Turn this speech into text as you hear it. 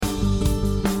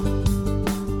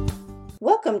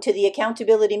Welcome to the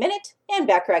Accountability Minute, and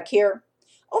Backrack here.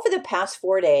 Over the past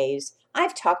 4 days,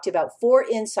 I've talked about 4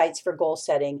 insights for goal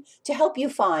setting to help you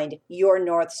find your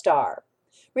North Star.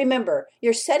 Remember,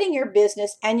 you're setting your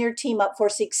business and your team up for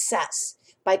success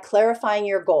by clarifying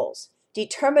your goals,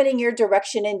 determining your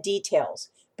direction and details,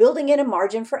 building in a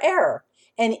margin for error,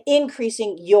 and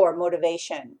increasing your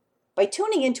motivation. By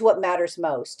tuning into what matters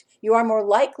most, you are more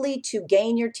likely to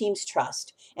gain your team's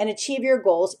trust and achieve your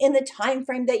goals in the time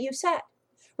frame that you set.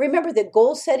 Remember that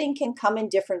goal setting can come in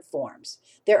different forms.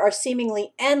 There are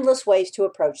seemingly endless ways to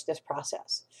approach this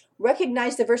process.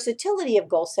 Recognize the versatility of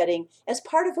goal setting as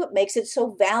part of what makes it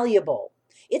so valuable.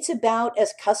 It's about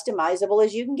as customizable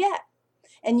as you can get.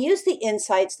 And use the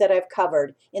insights that I've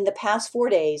covered in the past 4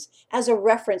 days as a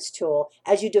reference tool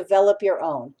as you develop your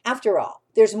own. After all,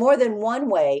 there's more than one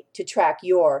way to track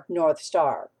your North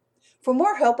Star. For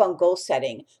more help on goal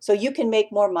setting so you can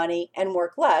make more money and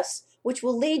work less, which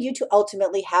will lead you to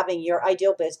ultimately having your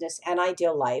ideal business and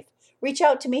ideal life, reach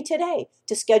out to me today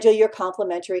to schedule your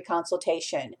complimentary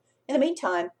consultation. In the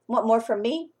meantime, want more from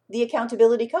me, the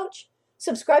Accountability Coach?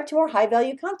 Subscribe to more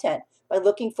high-value content by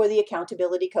looking for the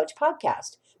Accountability Coach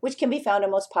podcast, which can be found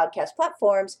on most podcast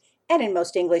platforms and in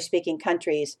most English-speaking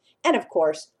countries, and of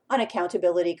course, on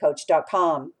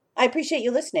accountabilitycoach.com. I appreciate you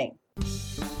listening.